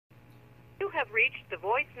have reached the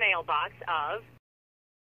voicemail box of...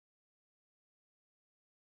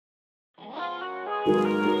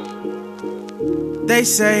 They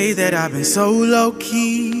say that I've been so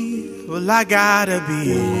low-key. Well, I gotta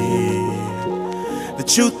be it. The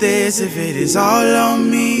truth is, if it is all on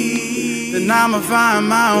me, then I'ma find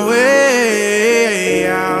my way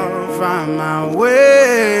out. Find my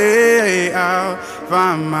way out.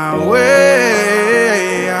 Find my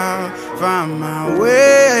way out. Find my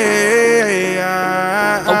way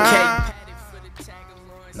out. Okay.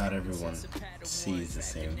 Not everyone sees the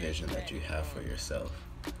same vision that you have for yourself.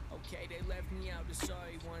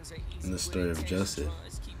 In the story of Joseph,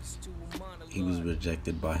 he was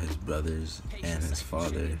rejected by his brothers and his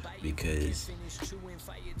father because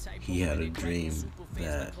he had a dream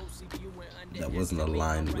that wasn't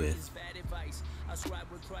aligned with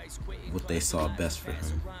what they saw best for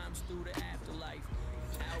him.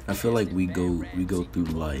 I feel like we go through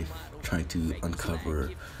life trying to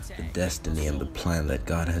uncover the destiny and the plan that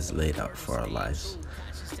God has laid out for our lives.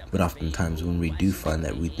 But oftentimes when we do find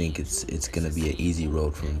that, we think it's going to be an easy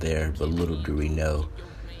road from there, but little do we know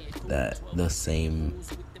that the same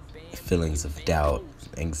feelings of doubt,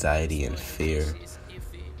 anxiety, and fear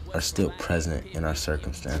are still present in our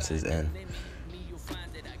circumstances, and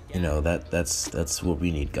that's what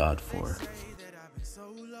we need God for.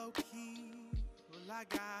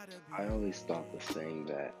 I always thought the saying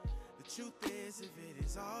that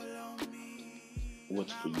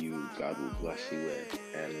what's for you, God will bless you with,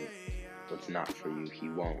 and what's not for you, He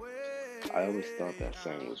won't. I always thought that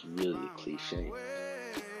saying was really cliche,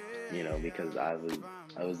 because I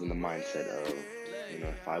was in the mindset of,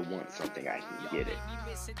 if I want something, I can get it.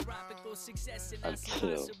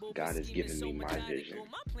 Until God has given me my vision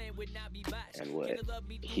and what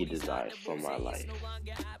He desires for my life.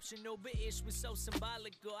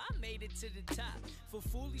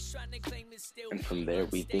 And from there,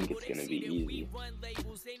 we think it's going to be easy.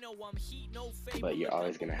 But you're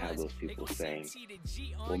always going to have those people saying,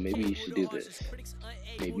 well, maybe you should do this.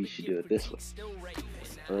 Maybe you should do it this way.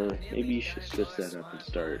 Or maybe you should switch that up and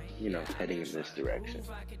start, heading in this direction.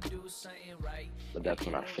 But that's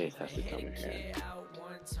when our faith has to come in hand.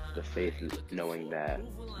 The faith is knowing that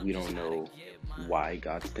we don't know why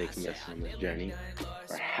God's taking us on this journey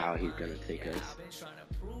or how He's going to take us.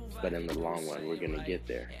 But in the long run, we're going to get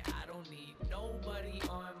there.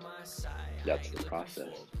 That's the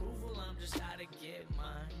process.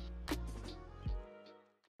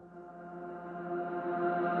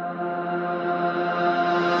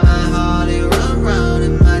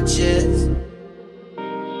 Chest.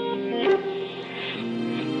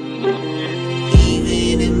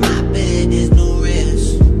 Even in my bed, there's no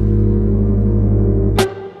rest.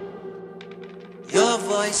 Your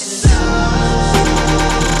voice is loud.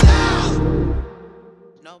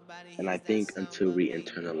 And I think until we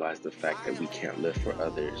internalize the fact that we can't live for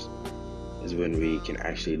others is when we can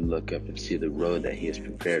actually look up and see the road that He has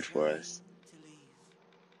prepared for us.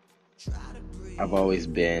 I've always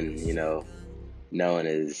been, known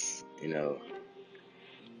as,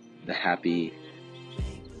 the happy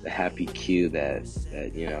Q that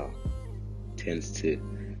tends to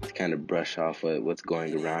kind of brush off what's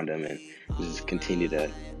going around him and just continue to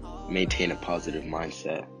maintain a positive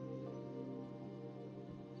mindset.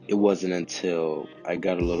 It wasn't until I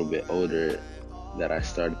got a little bit older that I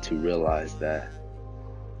started to realize that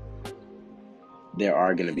there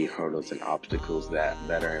are going to be hurdles and obstacles that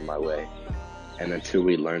are in my way. And until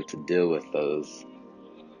we learn to deal with those,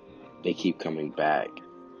 they keep coming back.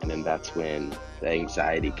 And then that's when the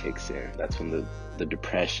anxiety kicks in. That's when the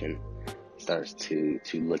depression starts to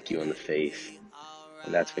look you in the face.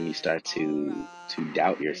 And that's when you start to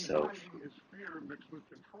doubt yourself.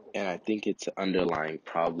 And I think it's an underlying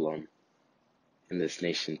problem in this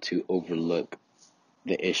nation to overlook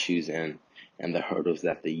the issues and the hurdles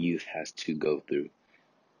that the youth has to go through.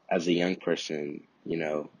 As a young person,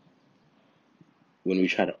 when we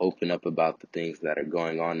try to open up about the things that are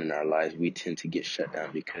going on in our lives, we tend to get shut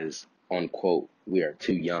down because, unquote, we are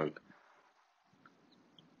too young.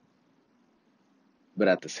 But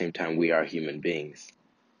at the same time, we are human beings.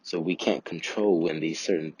 So we can't control when these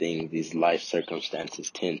certain things, these life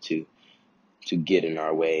circumstances tend to get in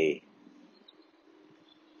our way.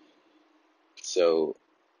 So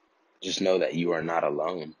just know that you are not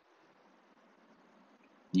alone.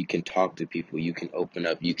 You can talk to people, you can open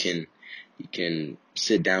up, you can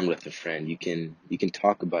sit down with a friend, you can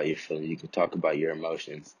talk about your feelings, you can talk about your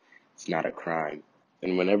emotions. It's not a crime.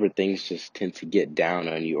 And whenever things just tend to get down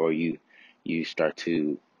on you, or you start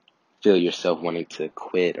to feel yourself wanting to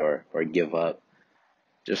quit or give up,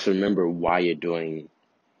 just remember why you're doing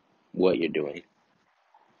what you're doing.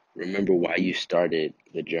 Remember why you started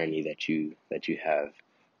the journey that you have.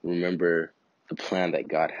 Remember the plan that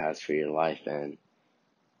God has for your life,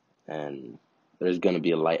 and there's going to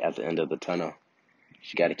be a light at the end of the tunnel.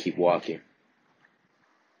 You got to keep walking.